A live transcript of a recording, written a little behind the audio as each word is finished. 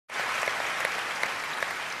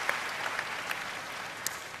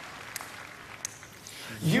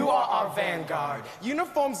You are our vanguard.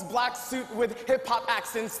 Uniforms, black suit with hip-hop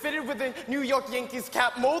accents, fitted with a New York Yankees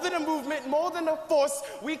cap, more than a movement, more than a force.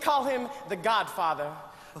 We call him the Godfather.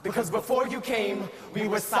 Because before you came, we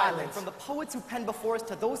were silent. From the poets who penned before us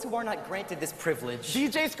to those who are not granted this privilege.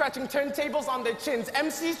 DJs scratching turntables on their chins,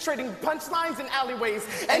 MCs trading punchlines in alleyways,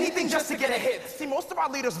 anything just to get a hit. See, most of our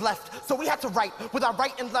leaders left, so we had to write with our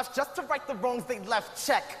right and left just to right the wrongs they left.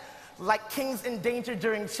 Check. Like kings in danger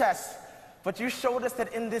during chess. But you showed us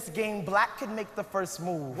that in this game, black could make the first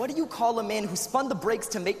move. What do you call a man who spun the brakes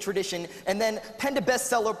to make tradition and then penned a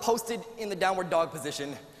bestseller posted in the downward dog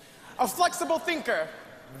position? A flexible thinker.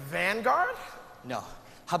 Vanguard? No.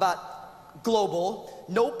 How about global,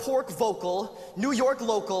 no pork vocal, New York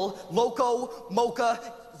local, loco,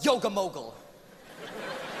 mocha, yoga mogul?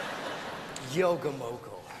 Yoga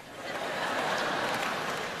mogul.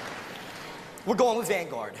 We're going with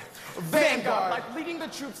Vanguard. Vanguard. Like leading the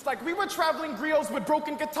troops, like we were traveling griots with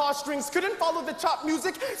broken guitar strings, couldn't follow the chop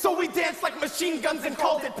music, so we danced like machine guns and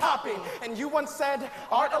called it popping. And you once said,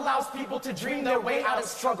 art allows people to dream their way out of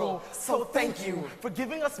struggle. So thank you for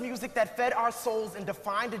giving us music that fed our souls and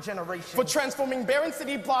defined a generation. For transforming barren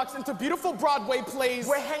city blocks into beautiful Broadway plays.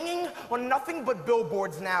 We're hanging on nothing but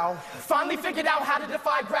billboards now. Finally figured out how to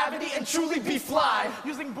defy gravity and truly be fly.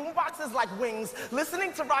 Using boomboxes like wings,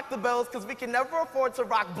 listening to Rock the Bells because we can never afford to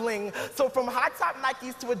rock bling. So from high-top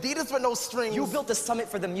Nikes to Adidas with no strings. You built a summit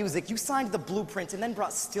for the music. You signed the blueprint and then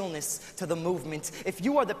brought stillness to the movement. If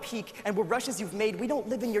you are the peak and we're rushes you've made, we don't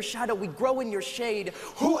live in your shadow, we grow in your shade.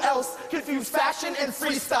 Who else confuse fashion and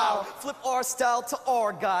freestyle? Flip our style to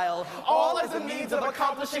Argyle. All as a means of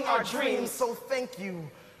accomplishing our dreams. So thank you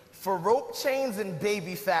for rope chains and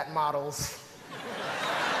baby fat models.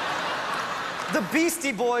 The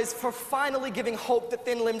Beastie Boys for finally giving hope to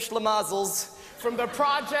thin-limbed schlamazels. From the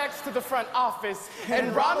projects to the front office,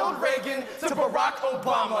 and Ronald Reagan to Barack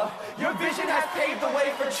Obama, your vision has paved the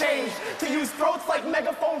way for change, to use throats like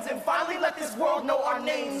megaphones and finally let this world know our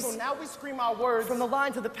names. So now we scream our words from the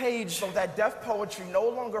line to the page, so that deaf poetry no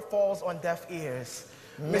longer falls on deaf ears.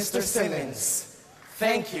 Mr. Simmons,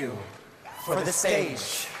 thank you for the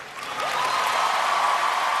stage.